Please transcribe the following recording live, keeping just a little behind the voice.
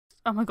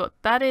Oh my god,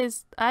 that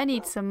is... I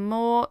need some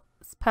more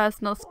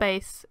personal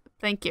space.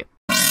 Thank you.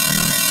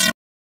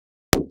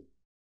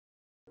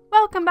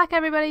 Welcome back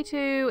everybody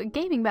to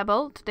Gaming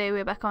Babble. Today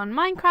we're back on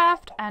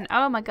Minecraft and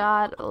oh my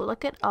god,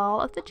 look at all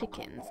of the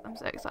chickens. I'm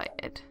so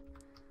excited.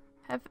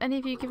 Have any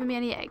of you given me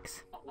any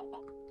eggs?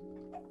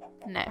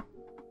 No.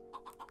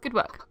 Good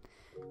work.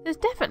 There's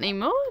definitely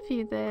more of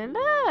you there.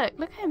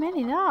 Look how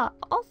many there are.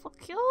 Oh, so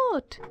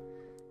cute.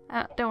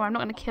 Don't worry, I'm not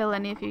going to kill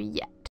any of you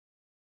yet.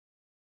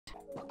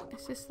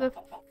 Is this the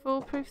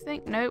foolproof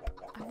thing? Nope.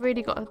 I've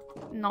really got to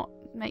not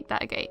make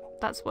that a gate.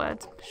 That's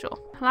words, sure.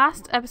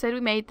 Last episode we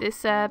made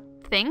this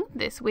thing,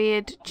 this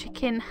weird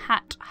chicken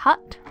hat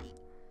hut.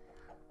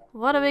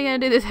 What are we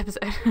going to do this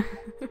episode?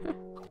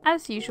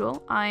 As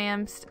usual, I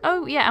am...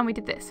 oh yeah, and we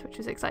did this, which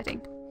was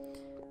exciting.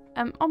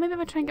 Oh, maybe I'm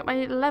going to try and get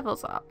my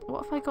levels up.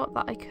 What if I got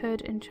that I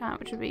could enchant,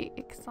 which would be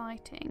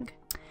exciting?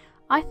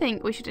 I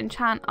think we should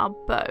enchant our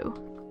bow.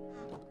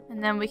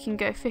 And then we can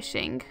go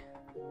fishing.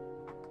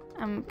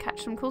 And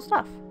catch some cool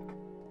stuff.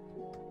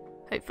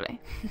 Hopefully.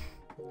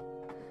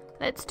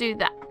 Let's do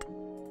that.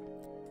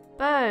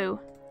 Bow.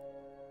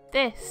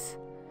 This.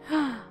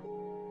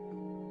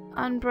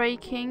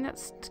 Unbreaking,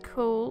 that's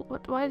cool.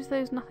 What? Why is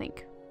those nothing?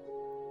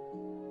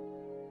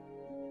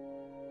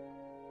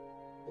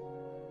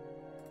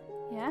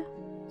 Yeah?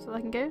 So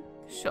I can go?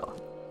 Sure.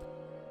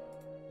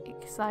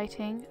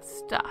 Exciting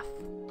stuff.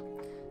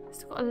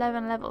 Still got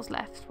 11 levels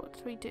left. What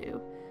do we do?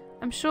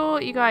 I'm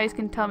sure you guys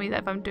can tell me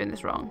that if I'm doing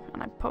this wrong,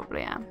 and I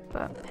probably am,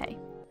 but hey.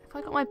 Have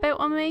I got my boat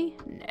on me?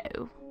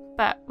 No.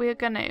 But we're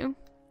gonna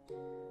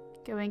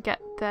go and get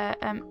the,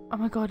 oh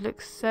my god, it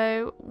looks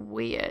so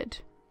weird.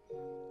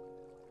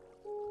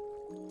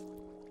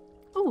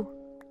 Ooh.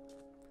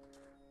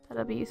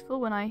 That'll be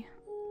useful when I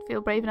feel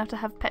brave enough to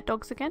have pet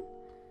dogs again.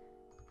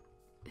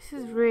 This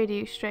is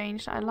really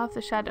strange. I love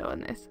the shadow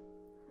on this.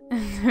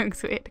 It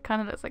looks weird. It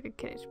kind of looks like a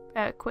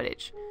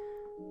Quidditch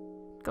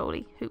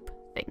goalie hoop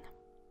thing.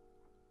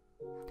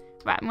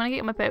 Right, I'm going to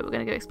get my boat. We're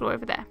going to go explore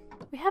over there.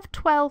 We have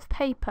 12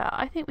 paper.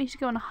 I think we should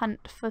go on a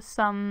hunt for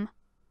some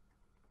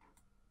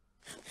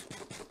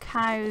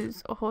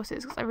cows or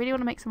horses because I really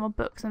want to make some more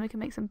books and we can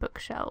make some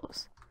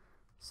bookshelves.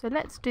 So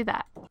let's do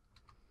that.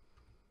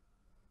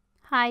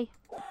 Hi.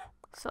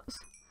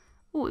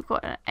 Oh, we've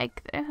got an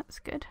egg there. That's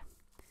good.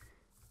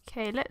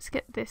 Okay, let's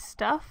get this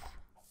stuff.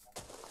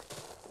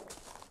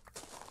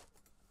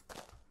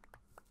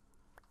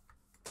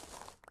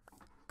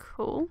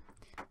 Cool.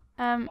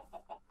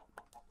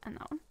 And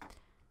that one.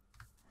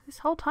 This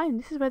whole time,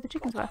 this is where the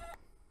chickens were.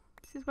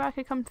 This is where I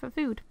could come for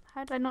food.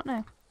 How did I not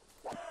know?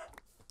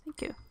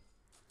 Thank you.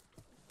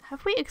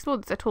 Have we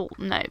explored this at all?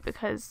 No,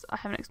 because I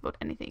haven't explored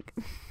anything.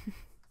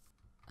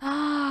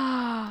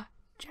 Ah,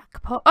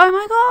 jackpot. Oh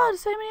my god,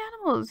 so many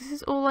animals. This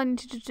is all I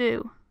needed to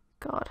do.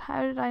 God,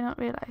 how did I not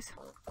realise?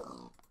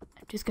 I'm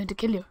just going to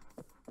kill you.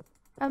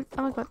 Oh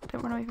my god,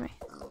 don't run away from me.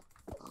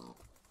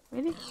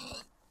 Really?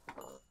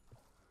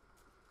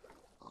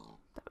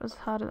 That was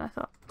harder than I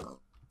thought.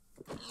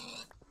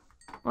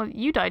 Well,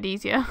 you died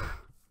easier.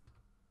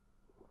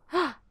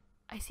 I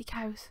see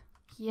cows.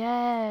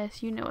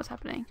 Yes, you know what's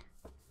happening.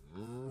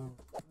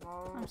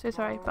 I'm so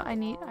sorry, but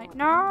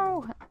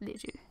no!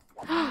 Literally.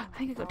 I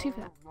think I got 2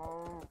 for that.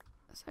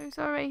 So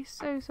sorry,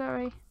 so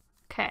sorry.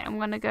 Okay, I'm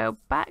gonna go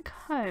back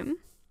home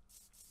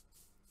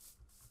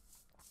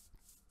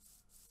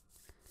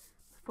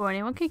before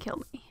anyone can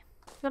kill me.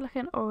 I feel like I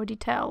can already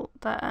tell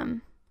that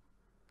I'm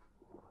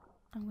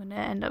gonna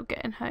end up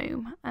getting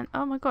home and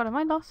oh my god, am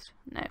I lost?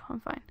 No, I'm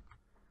fine.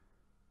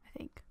 I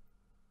think.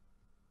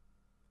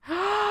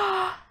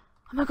 Oh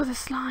my god, there's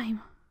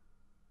slime.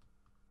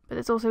 But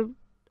there's also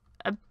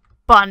a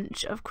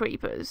bunch of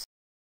creepers.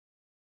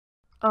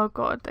 Oh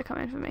god, they're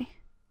coming for me.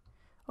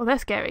 Oh, they're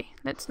scary.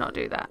 Let's not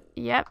do that.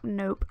 Yep,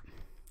 nope.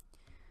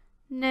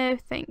 No,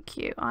 thank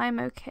you. I'm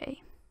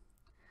okay.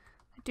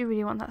 I do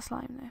really want that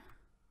slime though.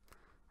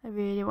 I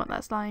really want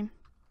that slime.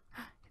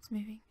 It's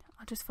moving.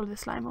 I'll just follow the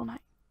slime all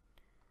night.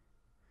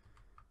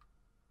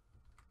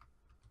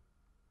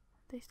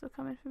 Are they still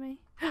coming for me?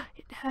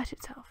 It hurt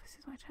itself. This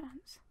is my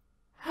chance.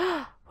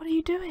 What are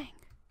you doing?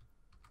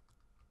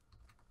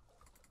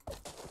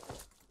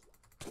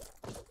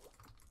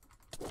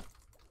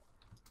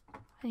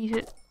 I need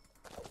to...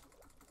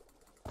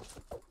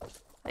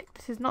 like,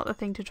 this is not the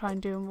thing to try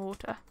and do in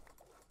water.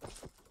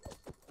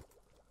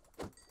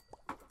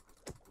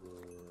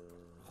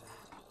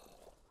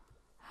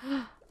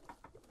 Oh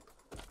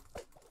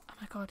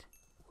my god.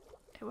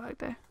 It worked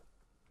though.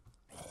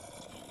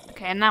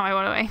 Okay, and now I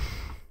run away.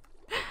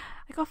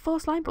 I got 4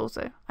 slime balls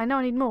though. I know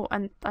I need more,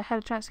 and I had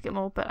a chance to get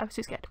more, but I was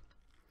too scared.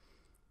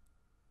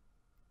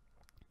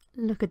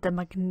 Look at the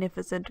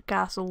magnificent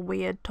castle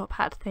weird top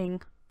hat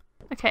thing.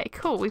 Okay,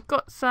 cool. We've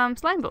got some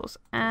slime balls,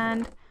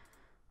 and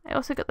I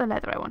also got the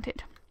leather I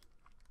wanted.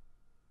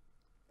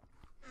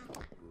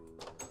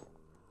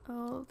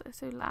 Oh, they're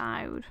so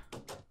loud.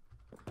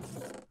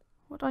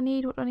 What do I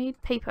need? What do I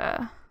need?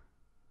 Paper.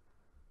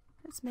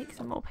 Let's make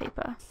some more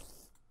paper.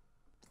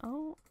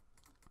 Oh.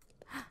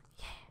 Yeah.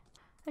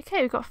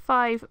 Okay, we've got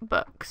 5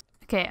 books.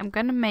 Okay, I'm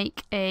gonna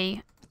make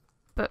a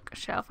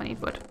bookshelf. I need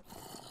wood.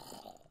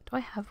 Do I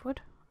have wood?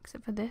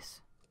 Except for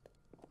this?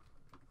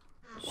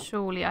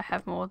 Surely I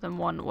have more than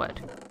one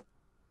wood.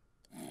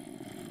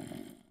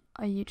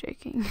 Are you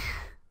joking?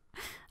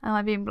 Am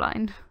I being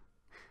blind?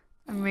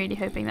 I'm really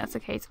hoping that's the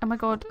case. Oh my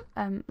god,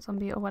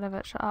 zombie or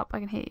whatever, shut up, I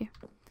can hear you.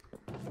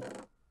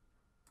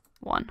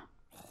 1.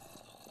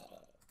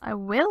 I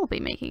will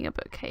be making a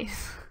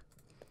bookcase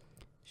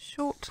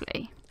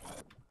shortly.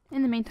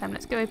 In the meantime,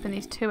 let's go open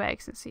these 2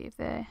 eggs and see if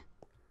they're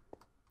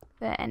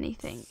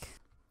anything.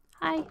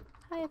 Hi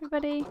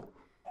everybody.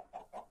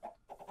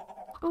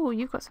 Oh,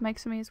 you've got some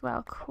eggs for me as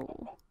well.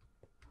 Cool.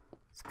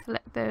 Let's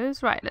collect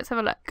those. Right, let's have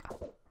a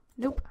look.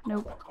 Nope,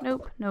 nope,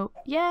 nope, nope.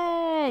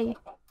 Yay!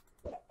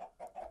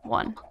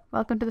 1.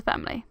 Welcome to the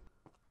family.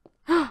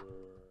 Are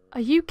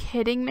you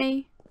kidding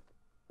me?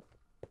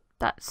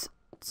 That's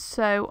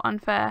so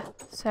unfair.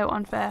 So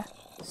unfair.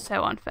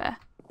 So unfair.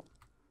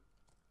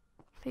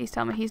 Please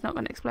tell me he's not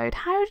going to explode.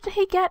 How did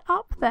he get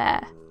up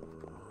there?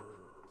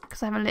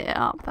 Because I haven't lit it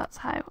up, that's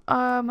how.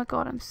 Oh my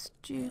god, I'm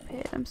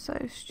stupid. I'm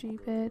so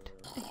stupid.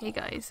 Okay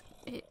guys,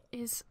 it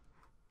is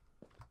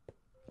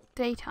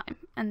daytime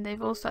and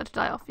they've all started to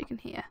die off, you can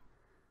hear.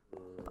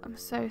 But I'm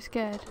so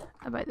scared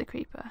about the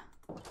creeper.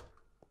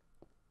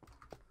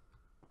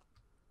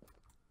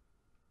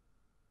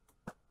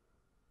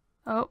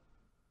 Oh.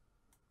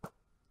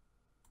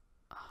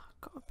 Oh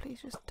god,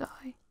 please just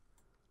die.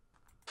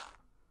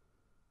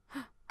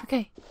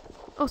 Okay,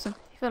 awesome,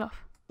 he fell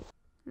off.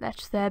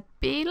 Let there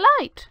be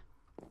light.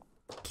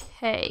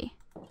 Okay.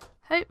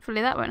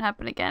 Hopefully that won't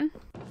happen again.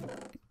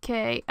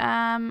 Okay,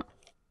 I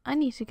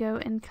need to go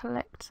and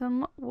collect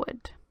some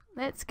wood.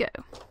 Let's go.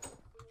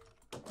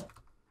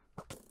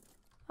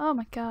 Oh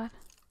my god.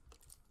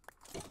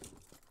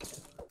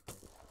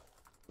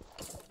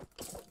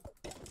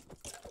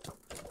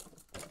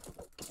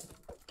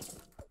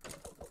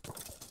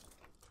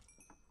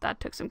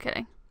 That took some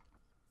killing.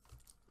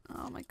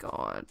 Oh my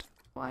god.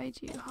 Why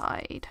do you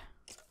hide?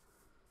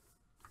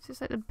 It's just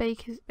like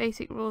the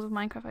basic rules of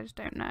Minecraft, I just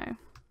don't know.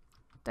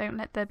 Don't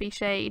let there be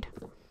shade.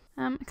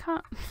 I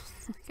can't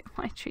get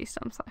my tree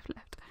stumps I've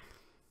left.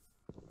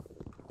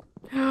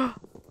 Oh,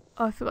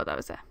 I forgot that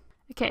was there.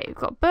 Okay, we've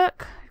got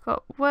book, we've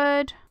got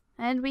wood,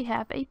 and we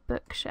have a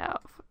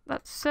bookshelf.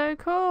 That's so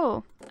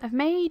cool. I've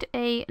made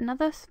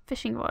another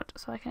fishing rod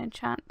so I can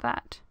enchant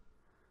that.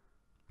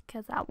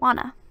 Because I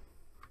wanna.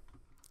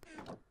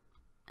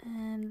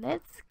 And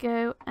let's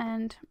go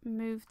and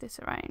move this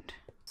around.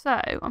 So,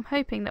 I'm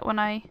hoping that when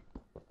I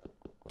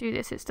do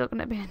this, it's still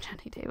going to be an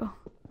enchanting table.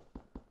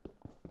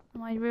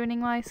 Am I ruining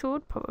my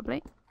sword? Probably.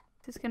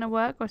 Is this going to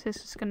work, or is this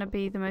just going to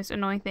be the most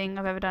annoying thing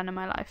I've ever done in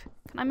my life?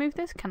 Can I move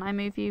this? Can I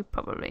move you?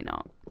 Probably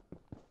not.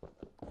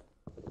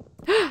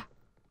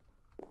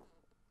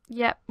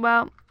 Yep,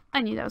 well,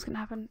 I knew that was going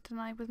to happen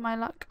tonight with my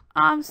luck.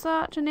 I'm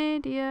such an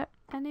idiot.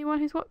 Anyone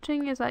who's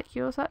watching is like,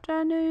 you're such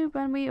a noob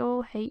and we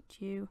all hate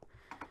you.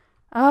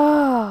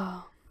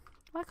 Oh,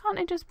 why can't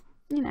it just,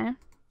 you know,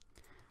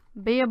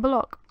 be a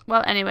block?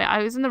 Well, anyway,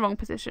 I was in the wrong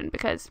position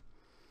because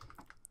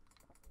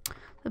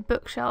the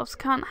bookshelves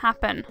can't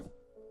happen.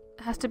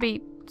 It has to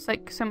be, it's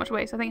like so much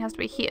waste. I think it has to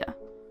be here.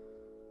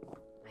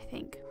 I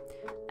think.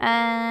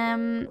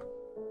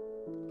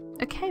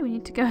 Okay, we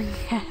need to go and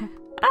get...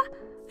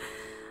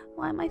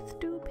 Why am I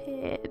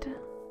stupid?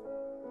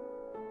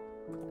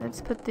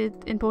 Let's put the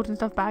important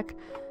stuff back.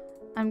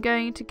 I'm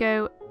going to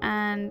go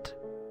and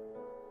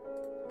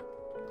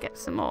get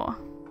some more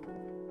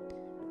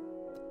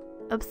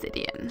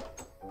obsidian.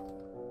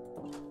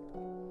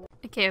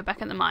 Okay, we're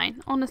back at the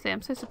mine. Honestly,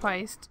 I'm so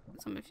surprised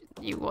some of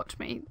you watch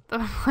me.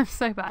 I'm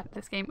so bad at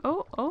this game.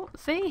 Oh,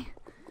 see?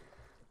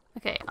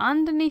 Okay,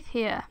 underneath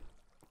here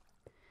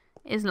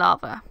is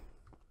lava.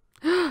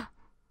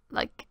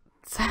 Like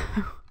so.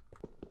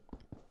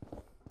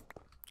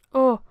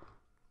 Oh,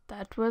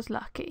 that was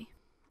lucky.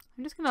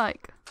 I'm just gonna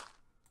like...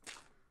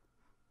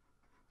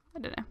 I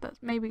don't know, that's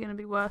maybe gonna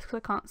be worse because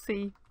I can't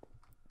see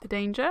the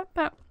danger,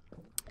 but...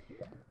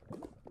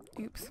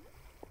 Oops.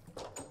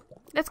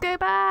 Let's go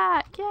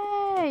back!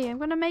 Yay! I'm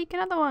gonna make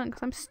another one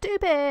because I'm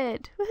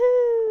stupid!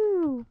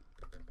 Woohoo!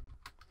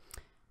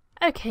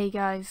 Okay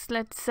guys,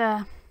 let's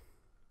oh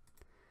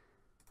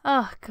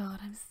god,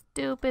 I'm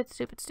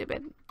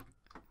stupid.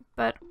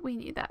 But we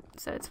knew that,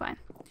 so it's fine.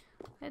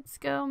 Let's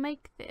go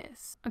make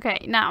this.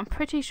 Okay, now I'm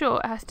pretty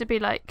sure it has to be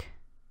like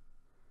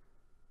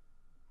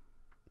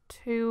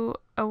 2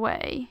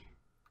 away.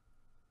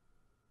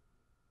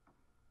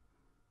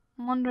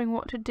 I'm wondering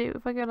what to do.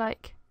 If I go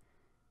like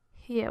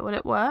here, will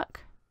it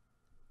work?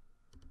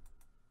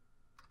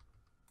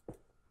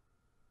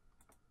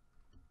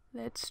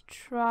 Let's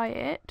try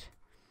it.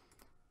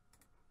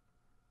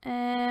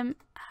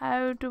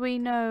 How do we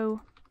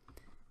know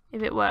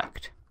if it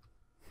worked?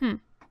 I'm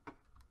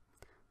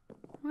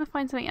gonna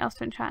find something else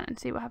to enchant and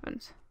see what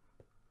happens.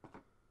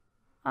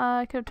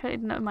 I could have totally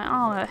done it with my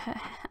armor.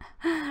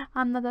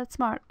 I'm not that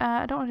smart.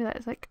 I don't want to do that.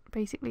 It's like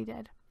basically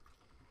dead.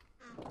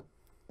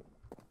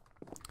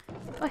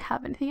 Do I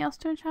have anything else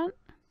to enchant?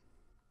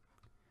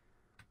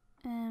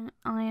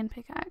 Iron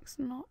pickaxe,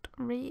 not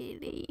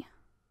really.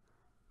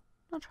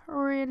 Not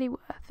really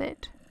worth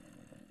it.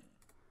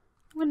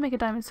 I'm gonna make a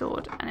diamond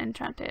sword and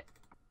enchant it.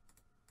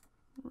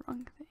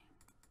 Wrong thing.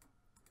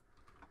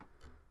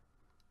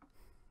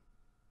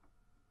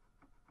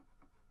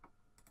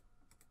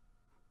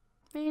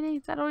 Really?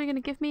 Is that all you're gonna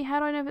give me? How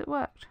do I know if it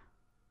worked?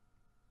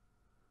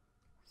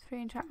 It's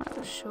 3 enchantment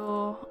for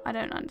sure. I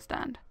don't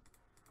understand.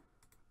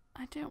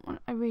 I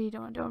really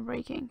don't want to do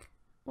unbreaking.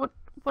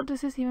 What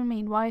does this even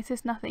mean? Why is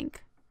this nothing?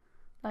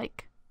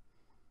 Like,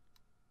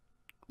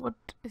 what,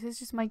 is this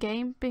just my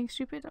game being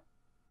stupid?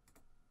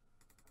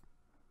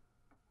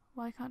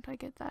 Why can't I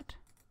get that?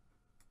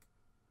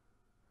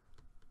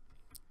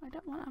 I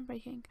don't want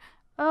unbreaking.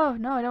 Oh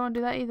no, I don't want to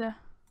do that either.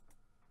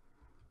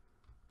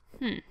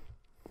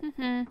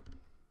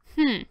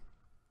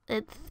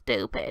 It's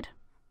stupid.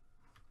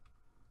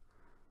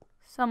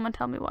 Someone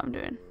tell me what I'm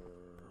doing.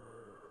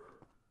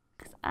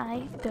 Because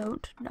I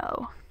don't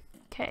know.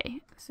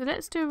 Okay, so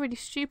let's do a really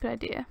stupid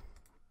idea.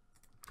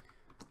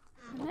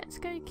 Let's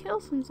go kill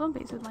some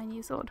zombies with my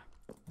new sword.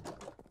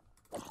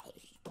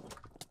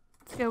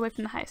 Let's go away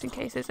from the house in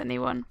case there's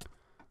anyone.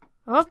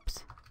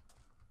 Oops.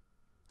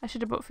 I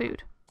should have brought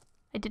food.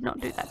 I did not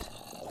do that.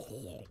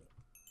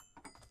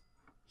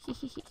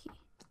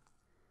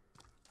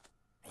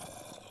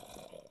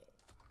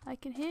 I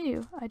can hear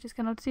you. I just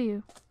cannot see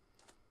you.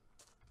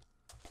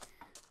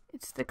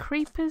 It's the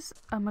creepers.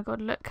 Oh my god,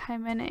 look how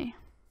many.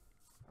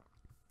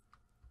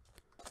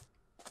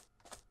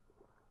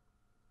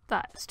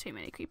 That's too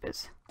many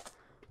creepers.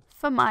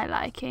 For my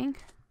liking.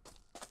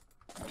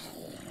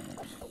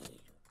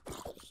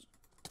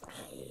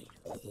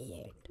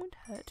 Don't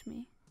hurt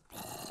me.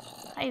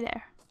 Hi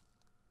there.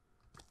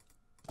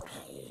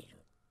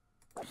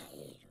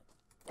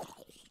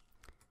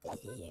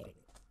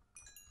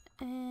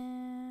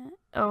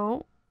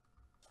 Oh.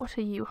 What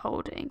are you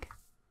holding?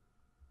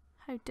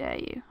 How dare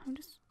you? I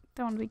just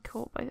don't want to be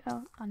caught by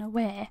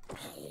unaware.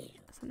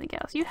 Something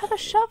else. You have a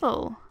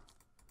shovel.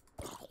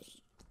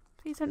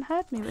 Please don't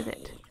hurt me with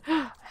it.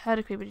 I heard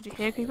a creeper. Did you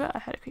hear a creeper? I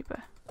heard a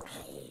creeper.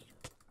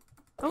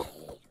 Oh,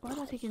 why did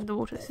I take it in the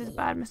water? This is a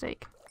bad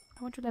mistake.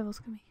 I want your levels,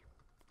 come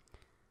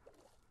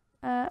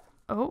here.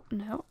 Oh,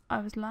 no. I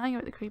was lying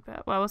about the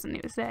creeper. Well, I wasn't.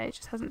 It was there. It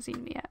just hasn't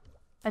seen me yet.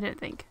 I don't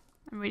think.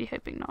 I'm really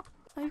hoping not.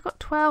 Oh, you've got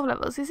 12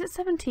 levels. Is it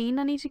 17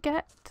 I need to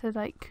get to,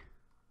 like,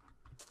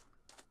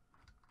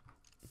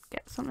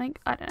 get something?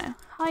 I don't know.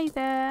 Hi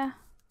there.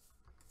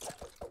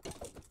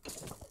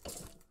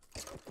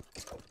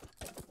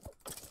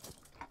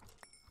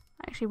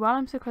 Actually, while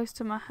I'm so close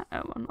to my home,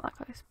 oh, I'm not that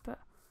close, but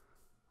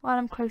while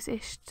I'm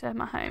close-ish to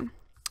my home,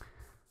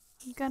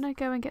 I'm gonna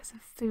go and get some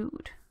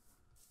food.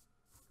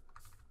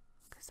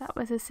 Because that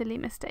was a silly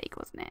mistake,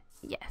 wasn't it?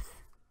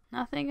 Yes.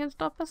 Nothing can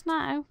stop us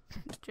now.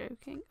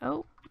 Joking.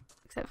 Oh,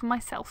 except for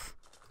myself.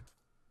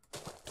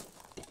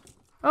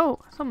 Oh,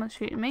 someone's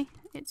shooting me.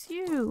 It's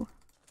you.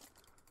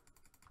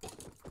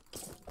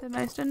 The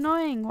most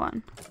annoying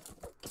one.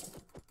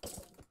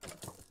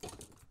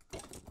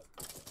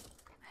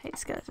 I hate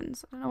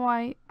skeletons. I don't know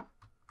why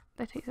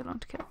they take so long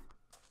to kill.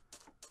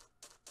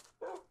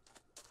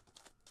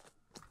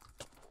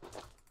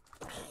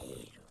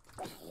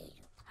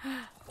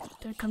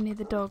 Don't come near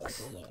the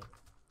dogs.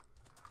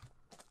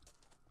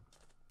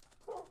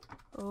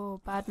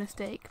 Oh, bad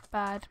mistake.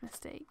 Bad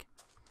mistake.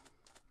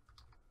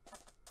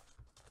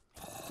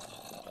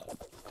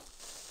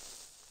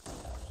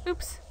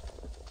 Oops.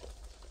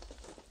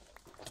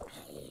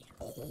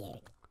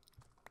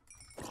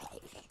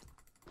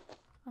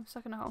 I'm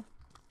stuck in a hole.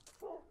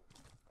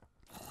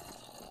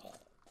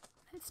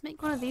 Let's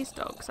make one of these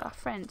dogs our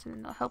friends and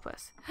then they'll help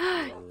us.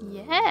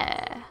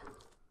 Yeah!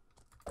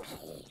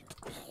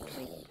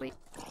 Wait,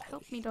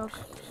 help me, dog.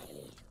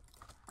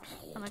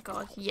 Oh my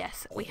god,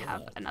 yes, we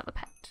have another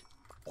pet.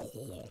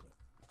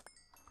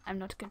 I'm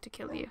not going to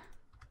kill you.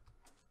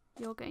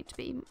 You're going to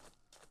be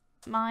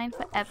mine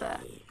forever,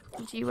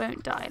 and you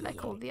won't die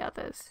like all the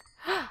others.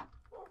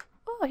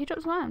 Oh, he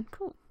drops one.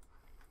 Cool.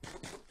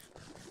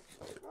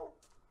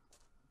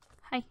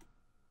 Hi.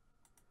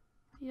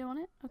 You don't want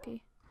it?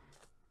 Okay.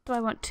 Do I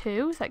want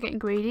 2? Is that getting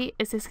greedy?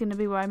 Is this going to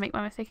be where I make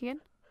my mistake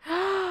again?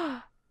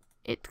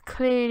 It's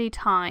clearly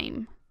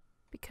time,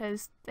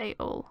 because they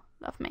all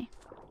love me.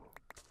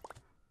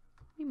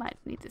 We might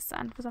need this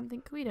sand for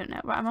something. We don't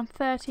know. Right, I'm on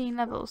 13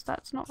 levels.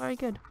 That's not very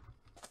good.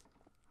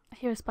 I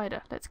hear a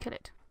spider. Let's kill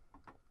it.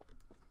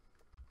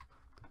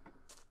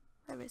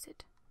 Where is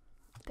it?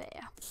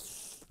 There.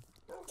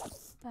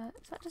 Is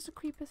that just a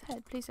creeper's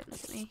head? Please don't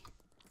look at me.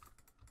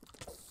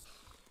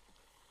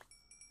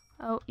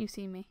 Oh, you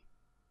see me.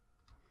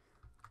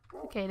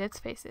 Okay, let's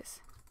face this.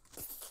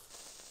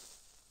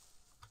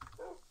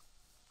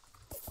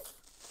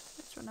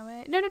 Let's run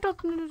away. No, no,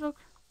 dog! No, no, dog!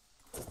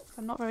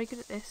 I'm not very good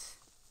at this.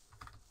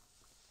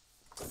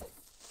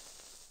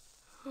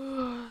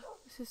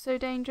 This is so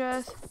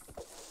dangerous.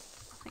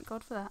 Thank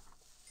God for that.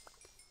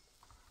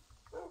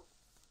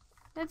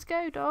 Let's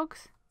go,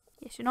 dogs.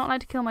 Yes, you're not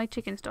allowed to kill my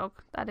chickens, dog.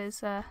 That is,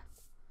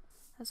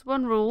 that's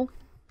one rule.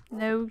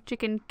 No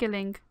chicken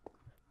killing.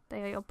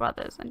 They are your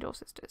brothers and your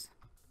sisters.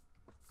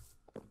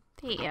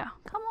 There,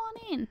 come on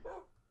in.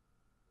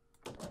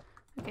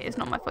 Okay, it's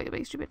not my fault you're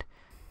being stupid.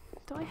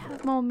 Do I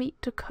have more meat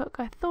to cook?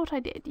 I thought I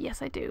did.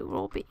 Yes, I do.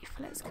 Raw beef.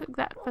 Let's cook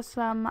that for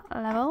some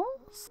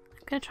levels.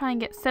 I'm gonna try and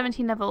get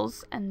 17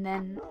 levels, and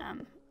then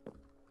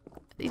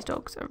these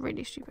dogs are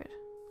really stupid.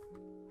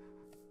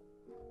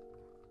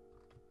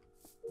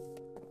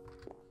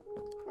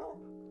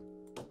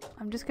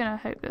 I'm just gonna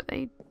hope that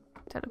they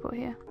teleport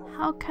here.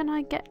 How can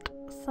I get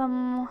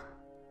some...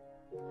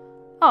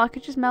 Oh, I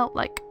could just melt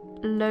like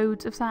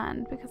loads of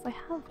sand because I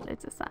have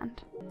loads of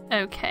sand.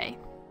 Okay.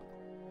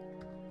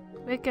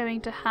 We're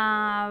going to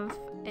have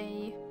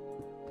a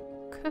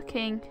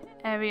cooking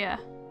area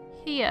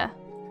here.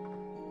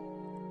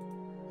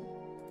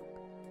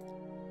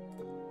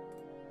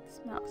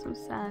 Smelt some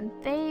sand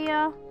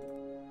there.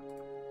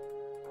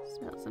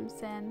 Smelt some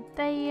sand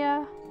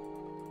there.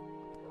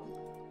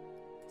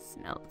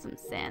 Smelt some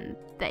sand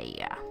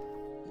there.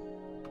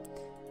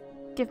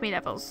 Give me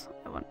levels.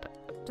 I want.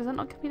 Does that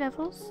not give me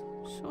levels?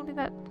 Surely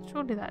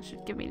that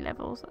should give me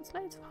levels. That's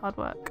loads of hard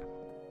work.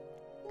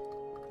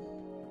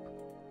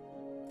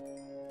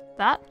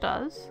 That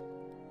does.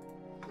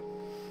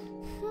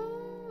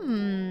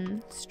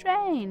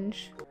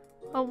 Strange.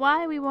 Well,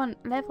 why we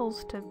want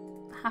levels to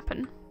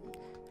happen?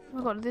 Oh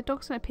my god, the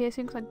dog's gonna appear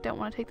soon because I don't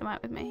want to take them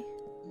out with me.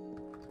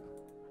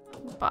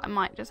 But I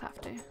might just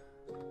have to.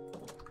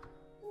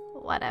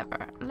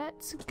 Whatever.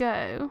 Let's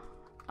go.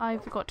 I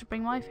forgot to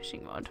bring my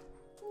fishing rod.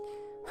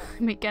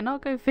 We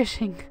cannot go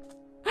fishing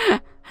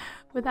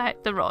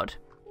without the rod.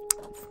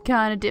 It's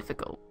kind of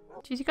difficult.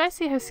 Did you guys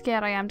see how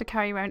scared I am to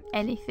carry around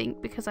anything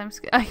because I'm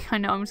scared? I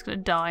know I'm just gonna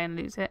die and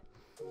lose it.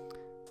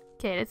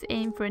 Okay, let's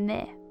aim for a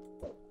net.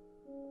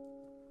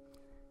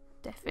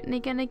 Definitely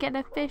gonna get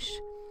a fish.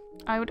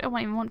 I don't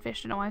even want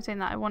fish. I don't know why I'm saying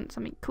that. I want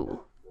something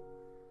cool.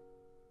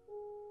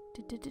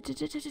 Oh,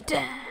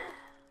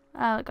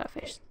 I got a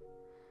fish.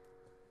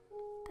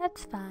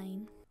 That's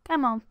fine.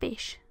 Come on,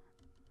 fish.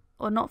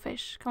 Or not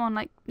fish. Come on,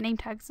 like name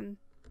tags and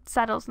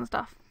saddles and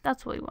stuff.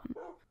 That's what we want.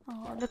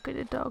 Oh, look at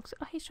the dogs.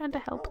 Oh, he's trying to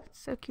help. It's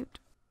so cute.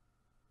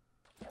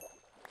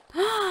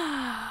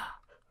 What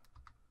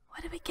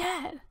did we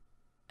get?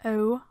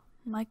 Oh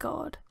my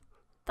god.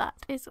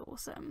 That is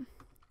awesome.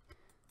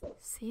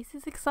 See, this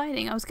is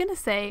exciting. I was going to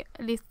say,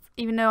 at least,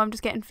 even though I'm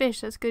just getting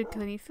fish, that's good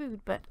because I need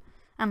food, but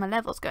and my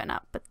level's going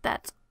up, but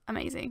that's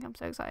amazing. I'm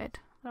so excited.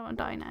 I don't want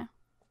to die now.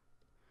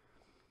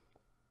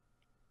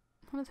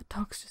 One of the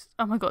dogs just...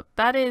 Oh my god,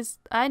 that is...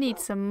 I need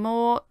some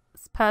more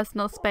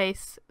personal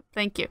space.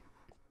 Thank you.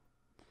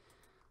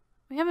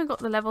 We haven't got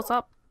the levels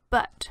up,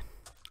 but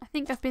I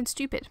think I've been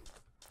stupid.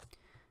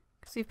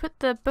 Because we put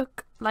the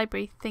book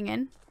library thing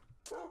in.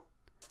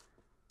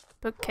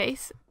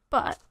 Bookcase,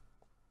 but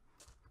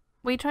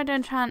we tried to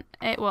enchant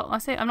it. Well, I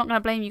say I'm not going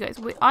to blame you guys.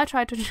 I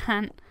tried to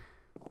enchant.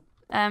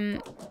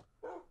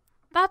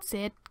 That's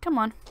it. Come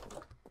on.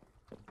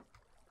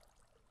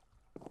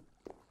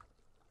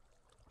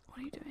 What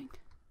are you doing?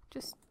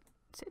 Just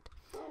sit.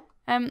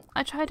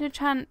 I tried to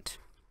enchant.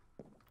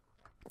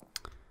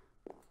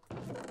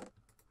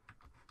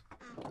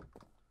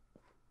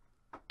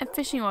 A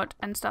fishing rod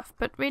and stuff,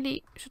 but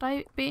really, should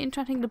I be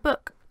enchanting the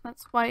book?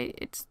 That's why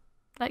it's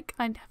like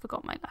I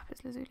forgot my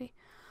lapis lazuli.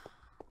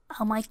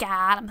 Oh my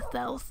god, I'm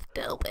so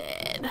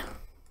stupid.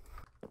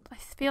 I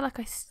feel like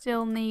I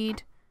still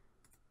need.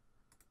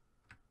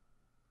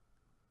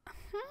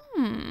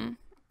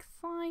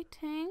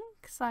 Exciting,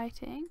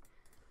 exciting.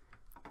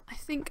 I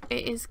think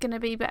it is gonna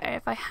be better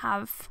if I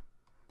have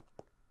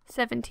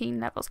 17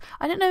 levels.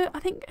 I don't know. I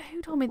think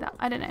who told me that?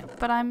 I don't know,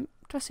 but I'm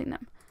trusting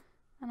them,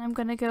 and I'm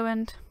gonna go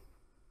and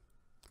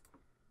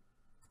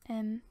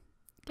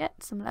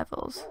get some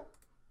levels.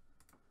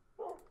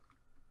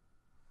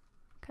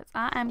 Because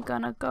I am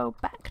gonna go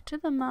back to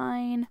the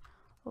mine.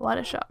 What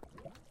a shot.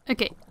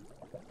 Okay,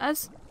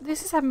 as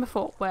this has happened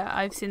before where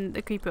I've seen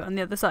the creeper on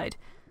the other side.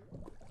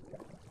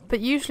 But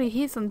usually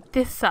he's on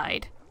this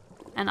side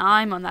and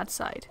I'm on that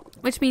side.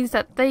 Which means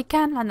that they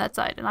can land that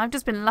side and I've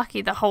just been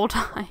lucky the whole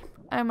time.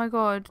 Oh my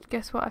god,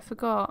 guess what I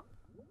forgot?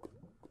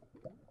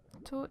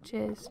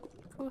 Torches.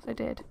 Of course I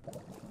did.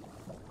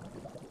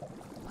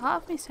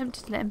 Part of me is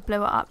tempted to let him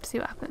blow it up to see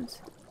what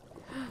happens.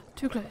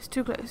 Too close,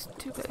 too close,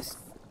 too close.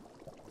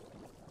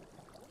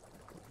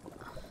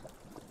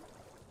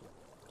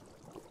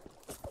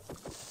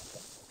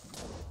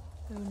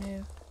 Oh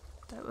no,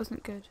 that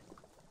wasn't good.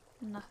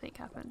 Nothing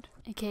happened.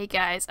 Okay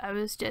guys, I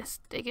was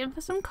just digging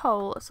for some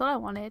coal, that's all I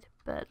wanted,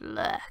 but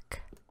look.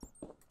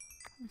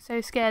 I'm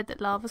so scared that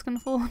lava's gonna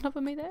fall on top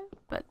of me though,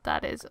 but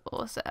that is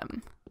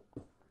awesome.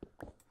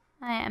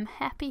 I am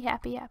happy,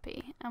 happy,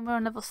 happy. And we're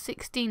on level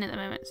 16 at the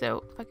moment,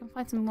 so if I can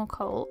find some more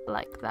coal,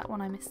 like that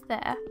one I missed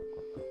there.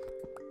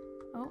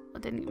 Oh, I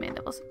didn't get many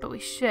levels, but we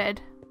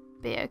should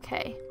be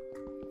okay.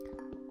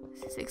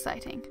 This is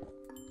exciting.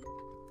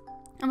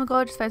 Oh my god,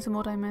 I just found some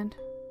more diamond.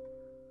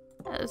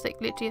 That was like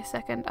literally a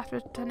second after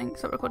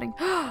stop recording.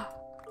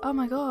 Oh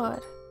my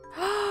god.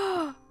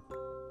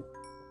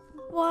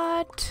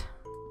 What?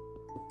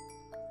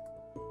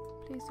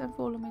 Please don't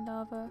fall on me,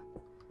 lava.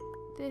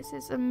 This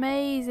is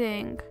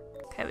amazing.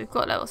 Okay, we've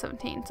got level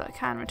 17, so I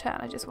can return.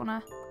 I just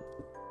wanna...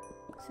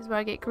 This is where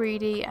I get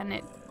greedy and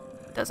it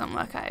doesn't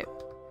work out.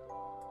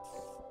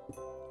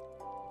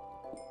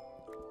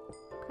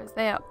 Because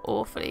they are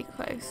awfully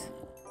close.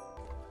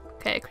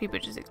 Okay, a creeper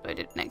just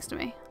exploded next to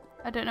me.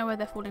 I don't know where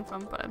they're falling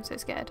from, but I'm so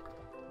scared.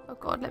 Oh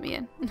god, let me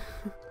in.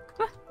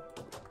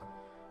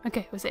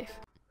 Okay, we're safe.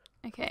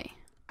 Okay.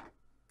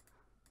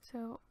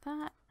 So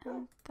that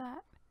and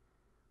that.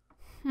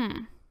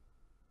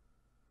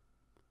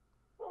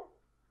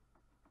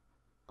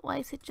 Why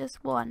is it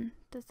just one?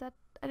 Does that...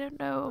 I don't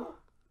know.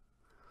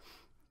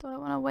 Do I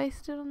want to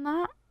waste it on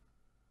that?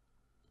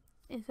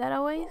 Is that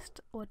a waste?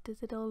 What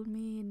does it all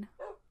mean?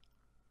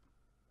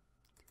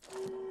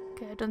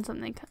 Okay, I've done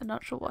something. I'm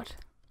not sure what.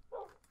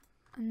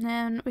 And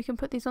then we can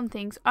put these on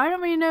things. I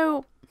don't really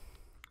know...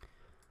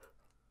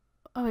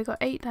 Oh, we got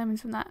 8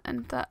 diamonds from that.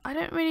 And that... I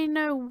don't really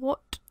know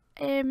what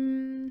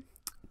to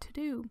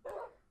do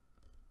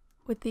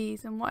with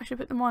these. And what I should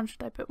put them on.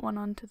 Should I put one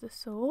onto the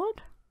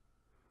sword?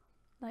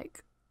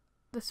 Like...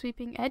 the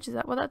sweeping edge, is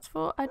that what that's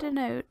for? I don't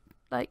know.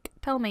 Like,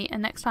 tell me,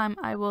 and next time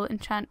I will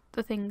enchant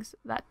the things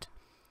that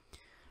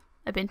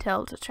I've been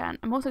told to enchant.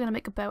 I'm also going to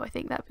make a bow, I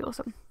think that'd be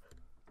awesome.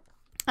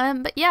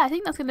 But yeah, I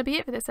think that's going to be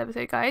it for this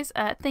episode, guys.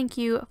 Thank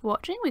you for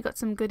watching. We got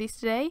some goodies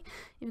today.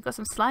 We've got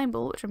some slime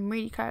ball, which I'm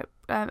really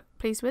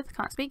pleased with.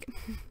 Can't speak.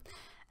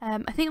 I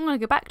think I'm going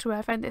to go back to where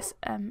I found this,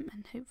 and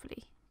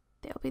hopefully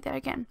they'll be there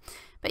again.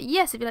 But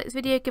yes, if you like this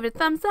video, give it a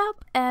thumbs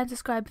up, and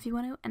subscribe if you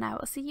want to, and I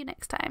will see you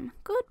next time.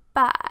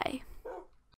 Goodbye.